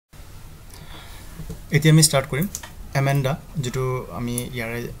এতিয়া আমি স্টাৰ্ট কৰিম এমেন্ডা যেটো আমি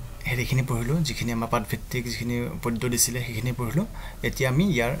ইয়াৰ হেৰিখিনি পঢ়িলো যিখিনি আমাৰ পাঠ ভিত্তিক যিখিনি পদ্ধতি দিছিলে সেইখিনি পঢ়িলো এতিয়া আমি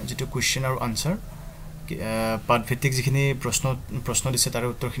ইয়াৰ যেটো কোৱেশ্চন আৰু আনসাৰ পাঠ ভিত্তিক যিখিনি প্ৰশ্ন দিছে তাৰ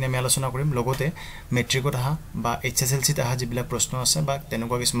উত্তৰখিনি আমি আলোচনা কৰিম লগতে মেট্ৰিকত আহা বা এইচএসএলসিত আহা যিবিলাক প্ৰশ্ন আছে বা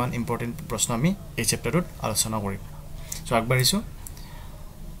তেনেকুৱা কিছুমান ইম্পৰ্টেন্ট প্ৰশ্ন আমি এই চেপ্টাৰটোত আলোচনা কৰিম সো আগবাঢ়িছো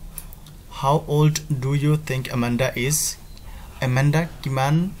How old do you think Amanda is? Amanda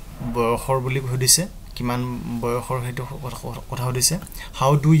কিমান বয়সৰ বুলি সুধিছে কিমান বয়সৰ হেতু কথা সুধিছে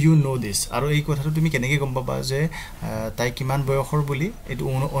How do you know this? আৰু এই কথাটো তুমি কেনেকৈ গম পাবা যে তাই কিমান বয়সৰ বুলি এটো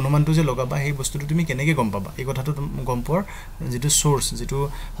অনুমানটো যে লগাবা সেই বস্তুটো তুমি কেনেকৈ গম পাবা এই কথাটো গম পোৱাৰ যেটো সোৰ্স যেটো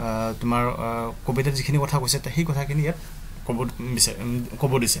তোমাৰ কবিতাত যিখিনি কথা কৈছে সেই কথাখিনি ইয়াত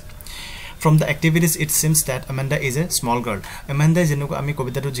কব দিছে From the activities, it seems that Amanda is a small girl. Amanda যেনেকুৱা আমি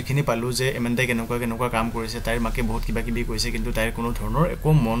কবিতাটো যিখিনি পালো যে Amanda কেনেকুৱা কাম কৰিছে তাইৰ মাকে বহুত কিবা কিবি কৈছে কিন্তু তাইৰ কোনো ধৰণৰ একো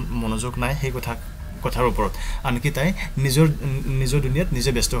মনোযোগ নাই সেই কথাৰ ওপৰত আনকি তাই নিজৰ দুনিয়াত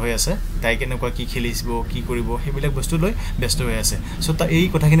নিজে ব্যস্ত হৈ আছে তাই কেনেকুৱা কি খেলিব কি কৰিব সেইবিলাক বস্তু লৈ ব্যস্ত হৈ আছে সো তা এই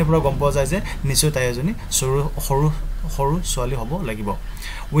কথাখিনিৰ পৰা গম পোৱা যায় যে নিশ্চয় তাই এজনী সৰু ছোৱালী হ'ব লাগিব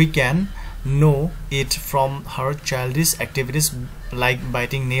We can know it from her childish activities like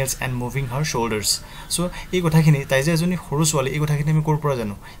biting nails and moving her shoulders so এই কথাখিনি তাই যে এজনী সৰু ছোৱালী এই কথাখিনি আমি কৰ পৰা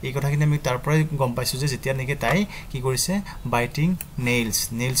জানো এই কথাখিনি আমি তাৰ পৰাই গম পাইছো যে যেতিয়া নেকি তাই কি কৰিছে বাইটিং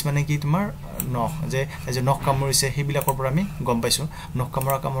নেইলছ মানে কি তোমাৰ নখ যে নখ কামুৰিছে হেবিলাকৰ পৰা আমি গম পাইছো নখ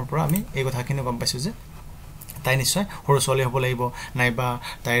কামৰ পৰা আমি এই কথাখিনি গম পাইছো যে তাই নিশ্চয় সৰু ছোৱালী হ'ব লাগিব নাইবা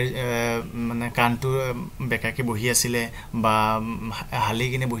তাইৰ মানে কানটো বেকাকে বহি আছিল বা হালি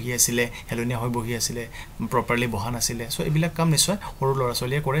কিনে বহি আছিল হেলনিয়া হৈ বহি আছিল প্ৰপাৰলি বহা নাছিল সো এইবিলাক কাম নিশ্চয় সৰু ল'ৰা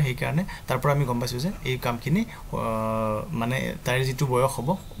ছোৱালীয়ে কৰে সেই কাৰণে তাৰ পৰা আমি গম পাইছো যে এই কামখিনি মানে তাইৰ যেটো বয়স হ'ব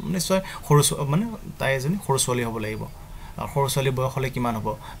নিশ্চয় সৰু মানে তাই এজনী সৰু ছোৱালী হ'ব লাগিব আৰু সৰু ছোৱালী বয়স হলে কিমান হ'ব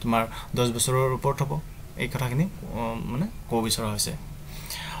তোমাৰ 10 বছৰৰ ওপৰত হ'ব এই কথাখিনি মানে ক'ব বিচৰা হৈছে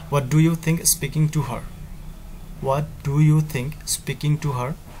What do you think speaking to her What do you think speaking to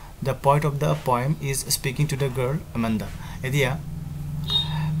her? The point of the poem is speaking to the girl Amanda. Edia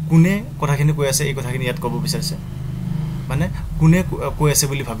কোনে কথাখিনি কৈ আছে এই কথাখিনি ইয়াত ক'ব বিচাৰিছে মানে কোনে কৈ আছে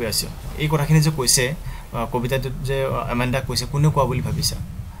বুলি ভাবি আছে এই কথাখিনি যে কৈছে কবিতাত যে Amanda কৈছে কোনে কোৱা বুলি ভাবিছা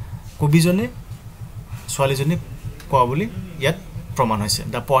কবিজনে ছোৱালীজনী কোৱা বুলি ইয়াত প্ৰমাণ হৈছে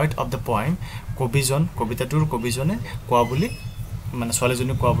The point of the poem কবিতাটোৰ কবিজনে কোৱা বুলি মানে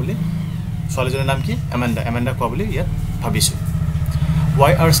ছোৱালীজনী কোৱা বুলি ছোৱালীজনীৰ নাম কি Amanda কোৱা বুলি ইয়াত ভাবিছো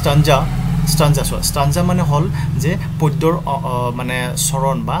Why are stanza মানে হল যে পদ্যৰ মানে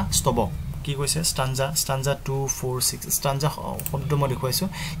চৰণ বা স্তবক কি কৈছে stanza 2 4 6 stanza শব্দ মই দেখুৱাইছো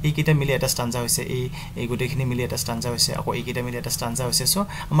এই কিটা মিলি এটা stanza হৈছে এই গোটেইখিনি মিলি এটা stanza হৈছে আকৌ এই কিটা মিলি এটা stanza হৈছে সো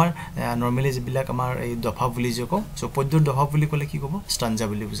আমাৰ নৰমালি যিবিলাক আমাৰ এই দফা বুলি যে কও সো পদ্যৰ দফা বুলি কলে কি কব stanza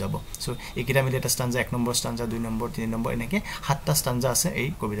বুলি বুজাব সো এই কিটা মিলি এটা stanza 1 number stanza 2 number 3 number এনেকে 7টা stanza আছে এই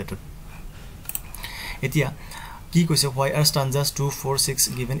কবিতাটোত এতিয়া কি কৈছে why are stanzas 2 4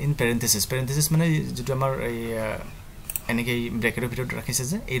 6 given in parenthesis মানে যেটো আমাৰ এই এনেকে ব্ৰেকেটৰ ভিতৰত ৰাখিছে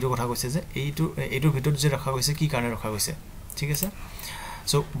যে এইটো কথা কৈছে যে এইটোৰ ভিতৰত যে ৰাখা গৈছে কি কাৰণে ৰাখা গৈছে ঠিক আছে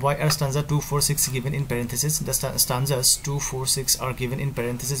So why are stanza 2 4 6 given in parenthesis the stanzas 2 4 6 are given in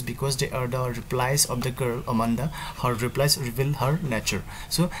parenthesis because they are the replies of the girl Amanda her replies reveal her nature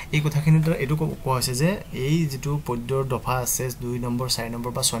so এই কথাখিনি এটো কোৱা হৈছে যে এই যেটো পদ্যৰ দফা আছে 2 নম্বৰ 4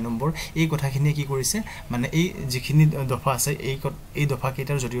 নম্বৰ বা 6 নম্বৰ এই কথাখিনি কি কৰিছে মানে এই যিখিনি দফা আছে এই দফা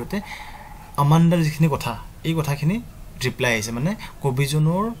কেইটাৰ জৰিয়তে Amandaৰ যিখিনি কথা এই কথাখিনি ৰিপ্লাই আছে মানে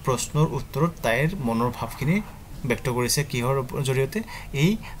কবিজনৰ প্ৰশ্নৰ উত্তৰত তাইৰ মনৰ ভাৱখিনি ব্যক্ত কৰিছে কিহৰ জৰিয়তে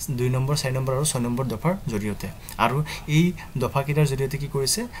এই 2 নম্বৰ 4 নম্বৰ আৰু 6 নম্বৰ দফাৰ জৰিয়তে আৰু এই দফা কেইটাৰ জৰিয়তে কি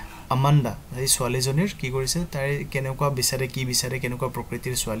কৰিছে Amanda এই ছোৱালীজনীৰ কি কৰিছে তাই কেনেকুৱা বিচাৰে কি বিচাৰে কেনেকুৱা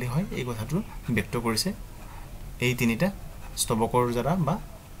প্ৰকৃতিৰ ছোৱালী হয় এই কথাটো ব্যক্ত কৰিছে এই তিনিটা স্তবকৰ দ্বাৰা বা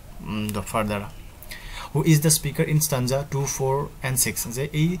দফাৰ দ্বাৰা Who is the speaker in stanza 2 4 and 6 যে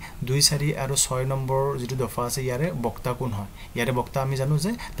এই 2 4 আৰু 6 নম্বৰ যেটো দফা আছে ইয়াৰে বক্তা কোন হয় ইয়াৰে বক্তা আমি জানো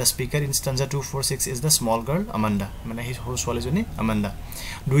যে the speaker in stanza 2 4 6 is the small girl Amanda মানে হি সৰু ছোৱালীজনী Amanda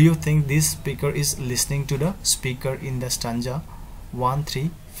Do you think this speaker is listening to the speaker in the stanza 1 3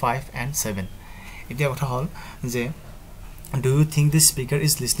 5 and 7 এতিয়া কথা হল যে Do you think this speaker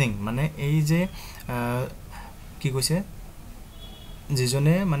is listening মানে এই যে কি কৈছে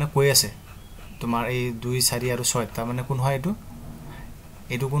যিজনে মানে কৈ আছে তোমাৰ এই 2 4 আৰু 6 টা মানে কোন হয়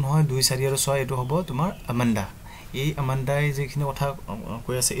এটো কোন হয় 2 4 আৰু 6 এটো হ'ব তোমাৰ Amanda এই Amanda যেখিনি কথা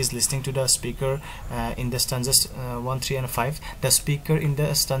কৈ আছে is listening to the speaker in the stanzas 1 3 and 5 the speaker in the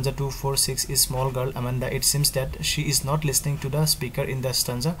stanza 2 4 6 is small girl Amanda it seems that she is not listening to the speaker in the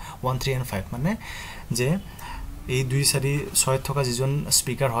stanza 1 3 and 5 মানে যে এই 2 4 6 থকা যিজন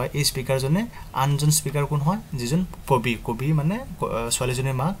speaker হয় এই speaker জনে আনজন speaker কোন হয় যিজন কবি মানে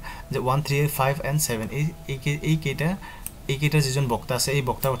ছোৱালীজনীৰ মাক যে 1 3 5 and 7 এই কেইটা যিজন বক্তা আছে এই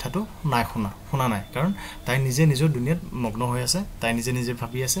বক্তাৰ কথাটো নাই শুনা নাই কাৰণ তাই নিজে নিজৰ দুনিয়াত মগ্ন হৈ আছে তাই নিজে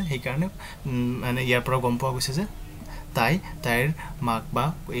ভাবি আছে সেই কাৰণে মানে ইয়াৰ পৰা গম পোৱা গৈছে যে তাইৰ মাক বা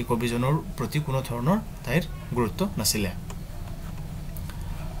এই কবিজনৰ প্ৰতি কোনো ধৰণৰ তাইৰ গুৰুত্ব নাছিলে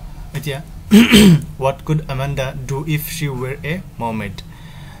এতিয়া what could Amanda do if she were a mermaid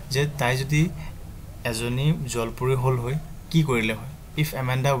যে তাই যদি এজনী জলপৰী হল হয় কি কৰিলে হয় if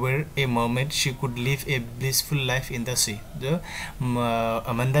Amanda were a mermaid she could live a blissful life in the sea the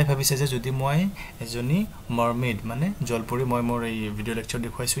Amanda ভাবিছে যে যদি মই এজনী mermaid মানে জলপৰী মই মোৰ এই ভিডিও লেকচাৰ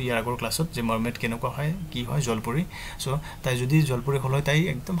দেখুৱাইছো ইয়াৰ আগৰ ক্লাছত যে mermaid কেনেকুৱা হয় কি হয় জলপৰী সো তাই যদি জলপৰী হল হয় তাই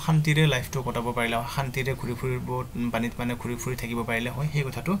একদম শান্তিৰে লাইফটো কটাব পাৰিলে শান্তিৰে ঘুৰি ফুৰিব পানীত মানে ঘুৰি ফুৰি থাকিব পাৰিলে হয় সেই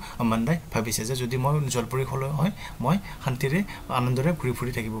কথাটো Amanda ভাবিছে যে যদি মই জলপৰী হল হয় মই শান্তিৰে আনন্দৰে ঘুৰি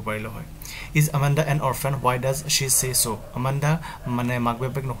ফুৰি থাকিব পাৰিলে হয় is Amanda an orphan why does she say so Amanda মানে মাক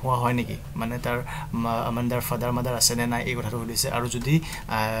বাপেক নোহোৱা হয় নেকি মানে তাৰ আমান্দাৰ ফাদাৰ মাদাৰ আছে নে নাই এই কথাটো সুধিছে আৰু যদি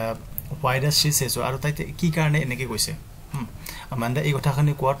why does she say so আৰু তাই কি কাৰণে এনেকৈ কৈছে আমান্ডা এই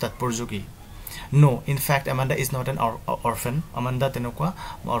কথাখিনি কোৱাৰ তাৎপৰ্য কি no in fact Amanda is not an orphan Amanda তেনেকুৱা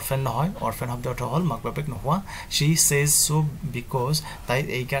orphan নহয় orphan শব্দৰ অৰ্থ হ'ল মাক বাপেক নোহোৱা she says so because তাই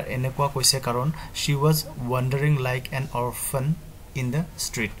এইকাৰ এনেকুৱা কৈছে কাৰণ she was wandering like an orphan in the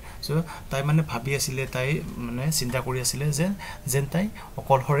street so তাই মানে ভাবি আছিল তাই মানে চিন্তা কৰি আছিল যে যেন তাই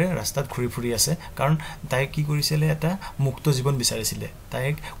অকলহৰে ৰাস্তাত ঘুৰি ফুৰি আছে কাৰণ তাই কি কৰিছিল এটা মুক্ত জীৱন বিচাৰিছিল তাই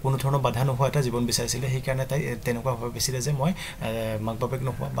কোনো ধৰণৰ বাধা নোহোৱা এটা জীৱন বিচাৰিছিল সেই কাৰণে তাই তেনেকুৱা ভাবিছিল যে মই মাক বাপেক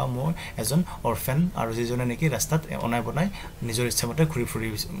নোহোৱা বা মই এজন অৰফেন আৰু যিজনে নেকি ৰাস্তাত অনাই বনাই নিজৰ ইচ্ছামতে ঘুৰি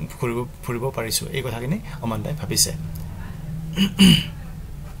ফুৰিব পাৰিছো এই কথাখিনি অমান্দাই ভাবিছে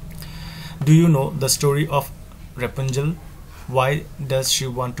Do you know the story of Rapunzel Why does she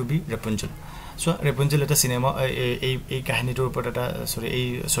want to be Rapunzel? So Rapunzel eta cinema ei kahinitor upor eta sorry ei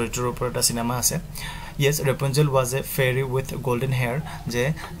choritor upor eta cinema ase Yes Rapunzel was a fairy with golden hair je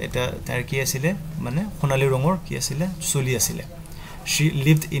eta tar ki asile mane khonali rongor ki asile chuli asile She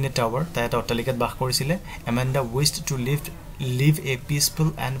lived in a tower ta eta ottalikat bash korisile Amanda wished to live a peaceful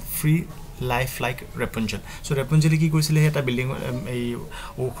and free life like Rapunzel so Rapunzel ki korisile eta building ei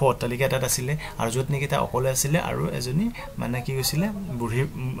okho otalika eta asile aru jot neki ta okole asile aru ejoni mane ki koisile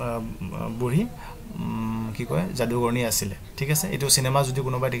burhi কি কয় জাদুগৰনী আছিল ঠিক আছে এটো cinema যদি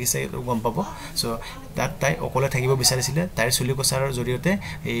কোনোবা দেখিছে গম পাব সো তাত তাই অকলে থাকিব বিচাৰিছিল তাইৰ চুলি কছাৰৰ জৰিয়তে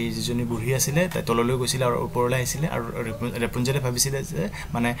এই যিজনী বুঢ়ী আছিল তাই তললৈ গৈছিল আৰু ওপৰলৈ আহিছিল আৰু ৰেপুঞ্জলে ভাবিছিল যে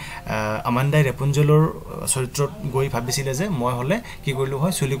মানে আমান্দাই ৰেপুঞ্জলৰ চৰিত্ৰত গৈ ভাবিছিল যে মই হলে কি কৰিলো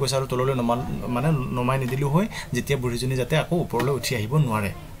হয় চুলি কছাৰৰ তললৈ মানে নমাই নিদিলো হয় যেতিয়া বুঢ়ীজনী যাতে আকৌ ওপৰলৈ উঠি আহিব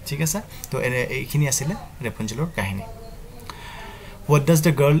নোৱাৰে ঠিক আছে তো এইখিনি আছিল ৰেপুঞ্জলৰ কাহিনী What does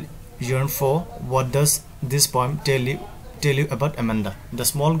the girl yearn for what does this poem tell you about Amanda the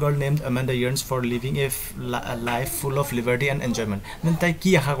small girl named Amanda yearns for living a life full of liberty and enjoyment then tai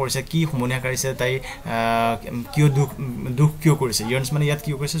ki akha korise ki humoniya karise tai kyo dukh kyo korise yearns mane yat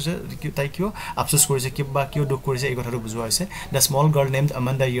kyo korise tai kyo afsos korise ki ba kyo dukh korise ei kotha bujwa hoise the small girl named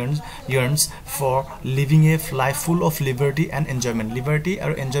Amanda yearns for living a life full of liberty and enjoyment liberty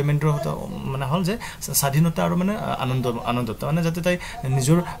aru enjoyment ro mane hol je স্বাধীনতা আৰু মানে আনন্দতা মানে যাতে তাই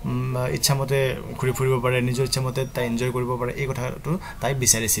নিজৰ ইচ্ছা মতে ঘুৰি ফুৰিব পাৰে নিজৰ ইচ্ছা মতে তাই এনজয় কৰিব পাৰে এই কথাটো তাই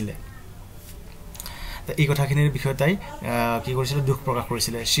বিচাৰিছিল এই কথাখিনিৰ বিষয়ে তাই কি কৰিছিল দুখ প্ৰকাশ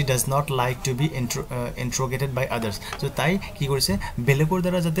কৰিছিল she does not like to be interrogated by others so তাই কি কৰিছে বেলেগৰ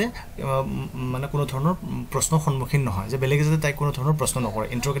দ্বাৰা যাতে মানে কোনো ধৰণৰ প্ৰশ্ন সন্মুখীন নহয় যে বেলেগে যাতে তাই কোনো ধৰণৰ প্ৰশ্ন নকৰে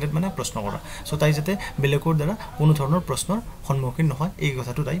interrogated মানে প্ৰশ্ন কৰা so তাই যাতে বেলেগৰ দ্বাৰা কোনো ধৰণৰ প্ৰশ্নৰ সন্মুখীন নহয় এই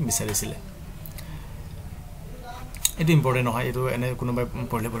কথাটো তাই বিচাৰিছিল It important নহয় এটো এনে কোনোবাই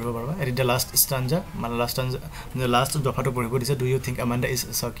পঢ়লে পঢ়িব পাৰবা এট the last stanza মানে last দফাটো পঢ়িব দিছে do you think Amanda is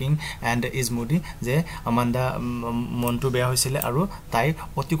sulking and is moody যে Amanda মনটো বেয়া হৈছিল আৰু তাই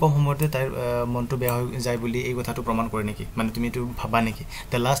অতি কম সময়তে তাই মনটো বেয়া হৈ যায় বুলি এই কথাটো প্ৰমাণ কৰে নেকি মানে তুমি এটো ভাবা নেকি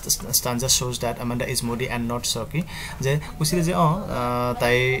the last stanza shows that Amanda is moody and not sulky যে কৈছিল যে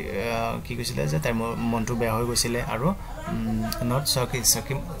তাই কি কৈছিল যে তাই মনটো বেয়া হৈ গৈছিল আৰু not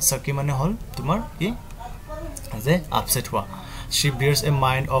sulky মানে হল তোমাৰ কি as a upset wa she bears a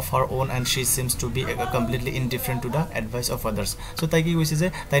mind of her own and she seems to be completely indifferent to the advice of others so tai ki koise je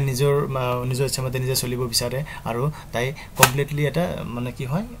tai nijor ichhamate nije cholibo bisare aru tai completely eta mane ki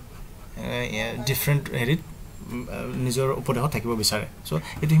hoy different herit nijor upodeho thakibo bisare so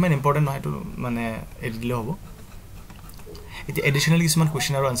etu himan important noy etu mane edile hobo এতিয়া additionally কিছুমান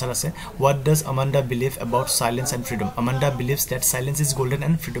question আৰু answer আছে what does Amanda believe about silence and freedom Amanda believes that silence is golden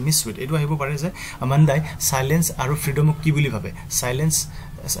and freedom is sweet এটো আহিব পাৰে যে Amanda silence আৰু freedom কি বুলি ভাবে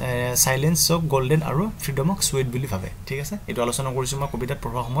silence of golden আৰু freedom of sweet বুলি ভাবে ঠিক আছে এটো আলোচনা কৰিছো মই কবিতাত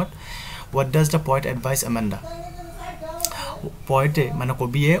পঢ়া সময়ত what does the poet advise Amanda poet মানে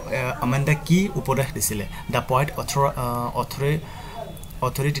কবিয়ে Amanda কি উপদেশ দিছিলে the poet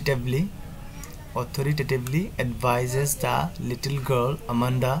authoritatively advises the little girl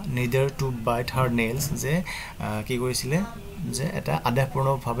Amanda neither to bite her nails যে কি কৰিছিলে যে এটা আদেশপূৰ্ণ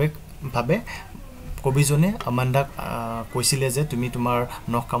ভাবে কবিজনে Amanda কৈছিলে যে তুমি তোমাৰ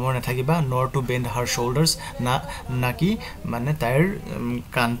নখ কামৰ নাথাকিবা nor to bend her shoulders না কি মানে তাইৰ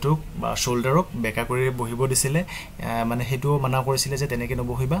কানটোক বা শোল্ডাৰক বেকা কৰি বহিব দিছিলে মানে হেতু মানা কৰিছিলে যে তেনেকে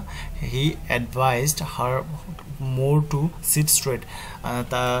নবহিবা he advised her more to sit straight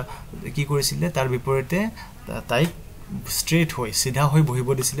তা কি কৰিছিলে তাৰ বিপৰীতে তাই straight hoy sidha hoy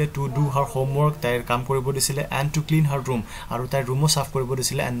bohibo disile to do her homework tair kam koribo disile and to clean her room aru tai room saf koribo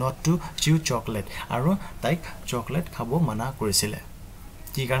disile and not to chew chocolate aru tai chocolate khabo mana korisile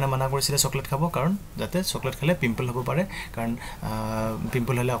ki karone mana korisile chocolate khabo karon jate chocolate khale pimple hobo pare karon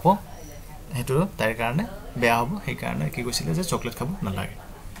pimple hole ako hetu tair karone beya hobo he karone ki koisile je chocolate khabo na lage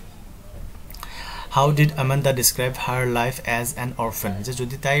How did Amanda describe her life as an orphan? যে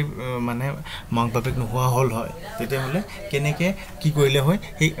যদি তাই মানে মাক বাপেক নোহোৱা হল হয় তেতিয়াহলে কেনেকে কি কৰিলে হয়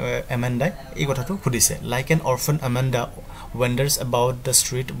এই Amanda এই কথাটো খুদিছে Like an orphan Amanda wanders about the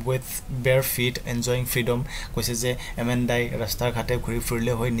street with bare feet enjoying freedom কৈছে যে Amanda ৰাস্তাৰ ঘাটে ঘূৰি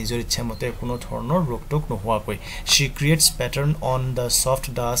ফুৰিলে হয় নিজৰ ইচ্ছা মতে কোনো ধৰণৰ ৰোকটোক নোহোৱাকৈ She creates pattern on the soft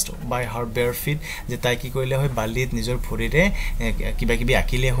dust by her bare feet যে তাই কি কৰিলে হয় বালিত নিজৰ ভৰিৰে কিবা কিবি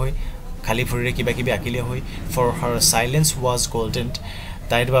আকিলে হয় খালি ফুৰিৰে কিবা কিবি আকিলে হয় for her silence was golden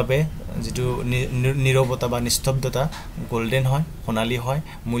তাইৰ বাবে যেটো নীৰৱতা বা নিস্তব্ধতা গোল্ডেন হয় সোণালী হয়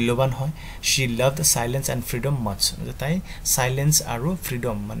মূল্যবান হয় she loved silence and freedom much তাই সাইলেন্স আৰু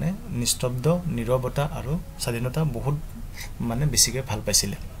ফ্ৰীডম মানে নিস্তব্ধ নীৰৱতা আৰু স্বাধীনতা বহুত মানে বেছিকৈ ভাল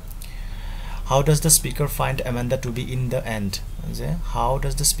পাইছিল How does the speaker find Amanda to be in the end? How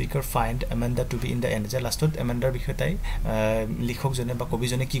does the speaker find Amanda to be in the end? Last Amanda বিষয়ে তাই লিখক জনে বা কবি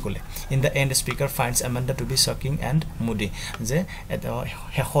জনে কি কলে In the end speaker finds Amanda to be shocking and moody যে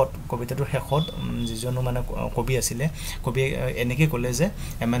হেখত কবিতাটোৰ হেখত যিজন মানে কবি আছিল কবি এনেকে কলে যে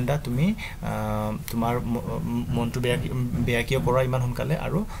Amanda তুমি তোমাৰ মনটো বেয়া কিয় কৰা ইমান সোনকালে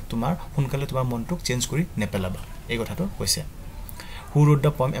আৰু তোমাৰ সোনকালে তোমাৰ মনটোক চেঞ্জ কৰি নেপেলাবা এই কথাটো কৈছে Who wrote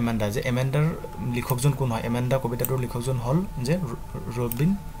the poem Amanda? যে Amanda লিখকজন কোন হয় Amanda কবিতাটোৰ লিখকজন হল যে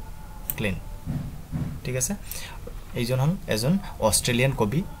ৰবিন ক্লেন ঠিক আছে এইজন হল এজন অষ্ট্ৰেলিয়ান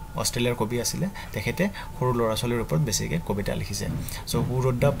কবি আছিল তেখেতে সৰু লৰা ছোৱালীৰ ওপৰত বেছিকৈ কবিতা লিখিছে So who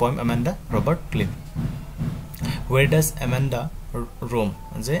wrote the poem Amanda? Robert Klein Where does Amanda roam?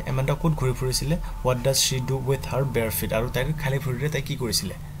 যে Amanda ক'ত ঘূৰি ফুৰিছিল What does she do with her bare feet? আৰু তাইৰ খালি ভৰিৰে তাই কি কৰিছিল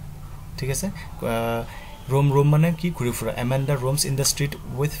ঠিক আছে Roam মানে কি ঘুৰি ফুৰা Amanda roams in the street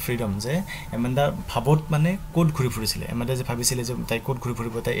with freedom যে Amanda ভাবত মানে কোড ঘুৰি ফুৰিছিল Amanda যে ভাবিছিল যে তাই কোড ঘুৰি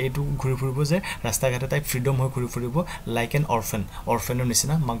ফুৰিব তাই এইটো ঘুৰি ফুৰিব যে ৰাস্তা ঘাটে তাই ফ্ৰীডম হৈ ঘুৰি ফুৰিব like an orphanৰ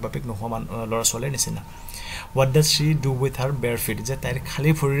নিচিনা মাক বাপেক নোহোৱা লৰা ছোৱালীৰ নিচিনা What does she do with her bare feet? যে তাইৰ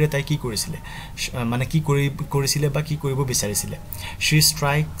খালি ভৰিৰে তাই কি কৰিছিল মানে কি কৰিছিল বা কি কৰিব বিচাৰিছিল She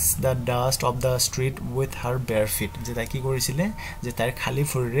strikes the dust of the street with her bare feet যে তাই কি কৰিছিল যে তাইৰ খালি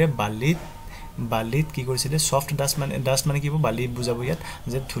ভৰিৰে বালিত কি কৰিছিল সফট ডাস্ট মানে কি বালি বুজাব ইয়াত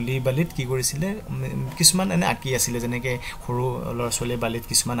যে ধুলি বালিত কি কৰিছিল কিছুমান এনে আকি আছিল যেনেকে সৰু লৰছলে বালিত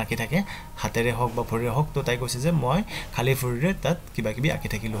কিছুমান আকি থাকে হাতেৰে হক বা ভৰিৰে হক তো তাই কৈছে যে মই খালি ভৰিৰে তাত কিবা কিবি আকি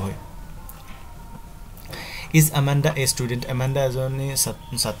থাকিলো হয় Is Amanda a student? Amanda এজনী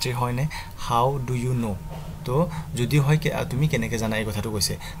ছাত্ৰী হয়নে How do you know? তো যদি হয় তুমি কেনেকৈ জানা এই কথাটো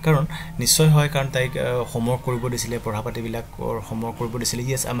কৈছে কাৰণ নিশ্চয় হয় কাৰণ তাই হোমৱৰ্ক কৰিব দিছিলে পঢ়া পাতিবিলাক হোমৱৰ্ক কৰিব দিছিলে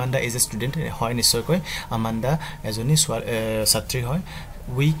Yes Amanda is a student হয় নিশ্চয়কৈ Amanda এজনী ছাত্ৰী হয়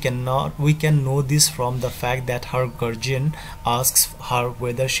We can know this from the fact that her guardian asks her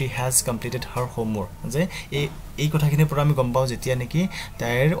whether she has completed her homework যে এই কথাখিনি পৰা আমি গম পাও যেতিয়া নেকি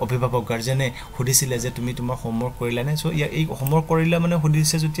তাইৰ অভিভাৱক গাৰ্জেনে সুধিছিলে যে তুমি তোমাৰ হোমৱৰ্ক কৰিলা নে সো এই হোমৱৰ্ক কৰিলা মানে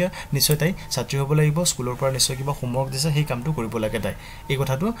সুধিছে যেতিয়া নিশ্চয় তাই ছাত্ৰী হ'ব লাগিব স্কুলৰ পৰা নিশ্চয় কিবা হোমৱৰ্ক দিছে সেই কামটো কৰিব লাগে তাই এই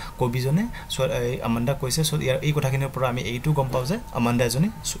কথাটো কবিজনে Amanda কৈছে সো এই কথাখিনিৰ পৰা আমি এইটো গম পাও যে Amanda এজনী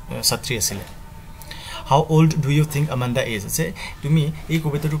ছাত্ৰী আছিল How old do you think Amanda is? যে তুমি এই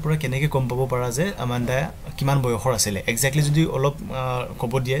কবিতাটোৰ পৰা কেনেকৈ গম পাব পাৰা যে Amanda কিমান বয়সৰ আছিল এক্স্যাক্টলি যদি অলপ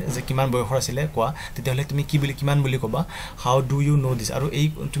কব দিয়ে যে কিমান বয়সৰ আছিল কোৱা তেতিয়াহলে তুমি কিমান বুলি কবা How do you know this? আৰু এই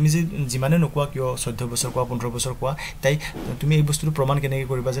তুমি যে যিমানে নকোৱা কিয় 14 বছৰ কোৱা 15 বছৰ কোৱা তাই তুমি এই বস্তুটো প্ৰমাণ কেনেকৈ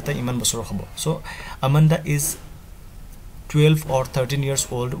কৰিবা যে তাই ইমান বছৰ হ'ব So Amanda is 12 or 13 years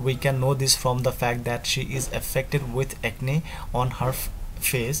old, we can know this from the fact that she is affected with acne on her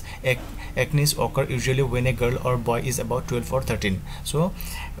face. Acne occur usually when a girl or boy is about 12 or 13. So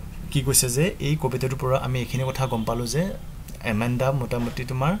কি কৈছে যে এই কবিতাটোৰ পৰা আমি এখিনি কথা গম পালো যে এমেন্ডা মোটামুটি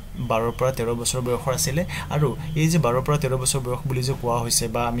তোমাৰ 12 পৰা 13 বছৰ বয়সৰ আছিল আৰু এই যে 12 পৰা 13 বছৰ বয়স বুলি যে কোৱা হৈছে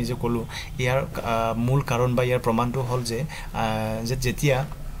বা আমি যে কলো ইয়াৰ মূল কাৰণ বা ইয়াৰ প্ৰমাণটো হল যে যেতিয়া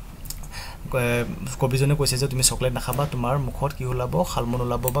কবিজনে কৈছে যে তুমি চকলেট নাখাবা তোমাৰ মুখত কি ওলাব খালমন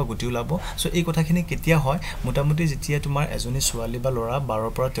ওলাব বা গুটি ওলাব সো এই কথাখিনি কেতিয়া হয় মোটামুটি যেতিয়া তোমাৰ এজনী ছোৱালী বা ল'ৰা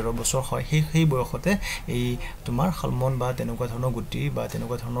 12 পৰা 13 বছৰ হয় সেই বয়সতে এই তোমাৰ খালমন বা তেনেকুৱা ধৰণৰ গুটি বা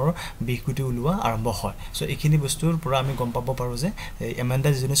তেনেকুৱা ধৰণৰ বিষ গুটি ওলোৱা আৰম্ভ হয় সো এইখিনি বস্তুৰ পৰা আমি গম পাব পাৰো যে এমেন্ডা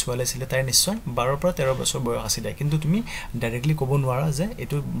যিজনী ছোৱালী আছিল তাই নিশ্চয় 12 পৰা 13 বছৰ বয়স আছিল কিন্তু তুমি ডাইৰেক্টলি ক'ব নোৱাৰা যে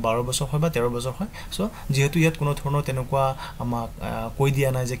এটো 12 বছৰ হয় বা 13 বছৰ হয় সো যেহেতু ইয়াত কোনো ধৰণৰ তেনেকুৱা আমাক কৈ দিয়া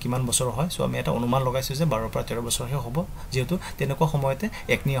নাই যে কিমান বছৰ হয় সো আমি এটা অনুমান লগাইছো যে 12 পৰা 13 বছৰ হে হ'ব যেহেতু তেনেকুৱা সময়তে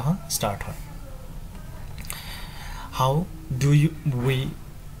একনি আহা স্টাৰ্ট হয় how do we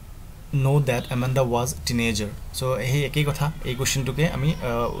know that Amanda was teenager so এই একই কথা এই কোশ্চেনটোকে আমি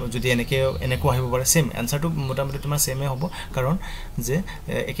যদি এনেকৈ আহিব পাৰে সেম আনসাৰটো মোটামুটি তোমাৰ সেমে হ'ব কাৰণ যে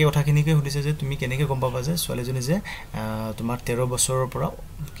একই কথাখিনিকে সুধিছে যে তুমি কেনেকৈ গম পাবা যে ছোৱালীজনী যে তোমাৰ 13 বছৰৰ পৰা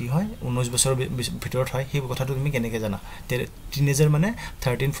কি হয় 19 বছৰৰ ভিতৰত হয় সেই কথাটো তুমি কেনেকৈ জানা টিনেজাৰ মানে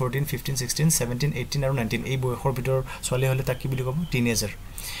 13 14 15 16 17 18 আৰু 19 এই বয়সৰ ভিতৰৰ ছোৱালী হলে তাক কি বুলি ক'ব teenager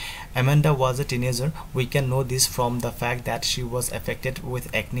Amanda was a teenager. We can know this from the fact that she was affected with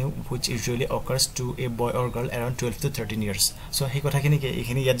acne, which usually occurs to a boy or girl around 12 to 13 years. So, he kotha kini ke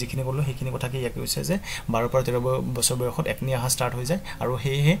ekhini yat jikhini kollo he kini kotha ke yak hoise je 12 পৰা 13 বছৰ বয়সত acne aha start হৈ যায় আৰু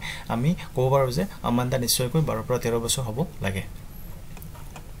হেহে আমি ক'ব পাৰো যে Amanda নিশ্চয়কৈ 12 পৰা 13 বছৰ হ'ব লাগে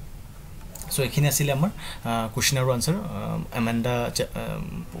সো এখিনি আছিল আমাৰ কোশ্চেন আৰু আনসাৰ এমেন্ডা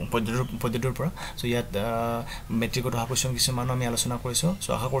পদ্ধতিৰ পৰা সো ইয়াত মেট্ৰিকত অহা কোশ্চেন কিছুমান আমি আলোচনা কৰিছো সো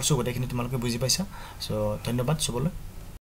আশা কৰিছো গোটেইখিনি তোমালোকে বুজি পাইছা সো ধন্যবাদ সবলৈ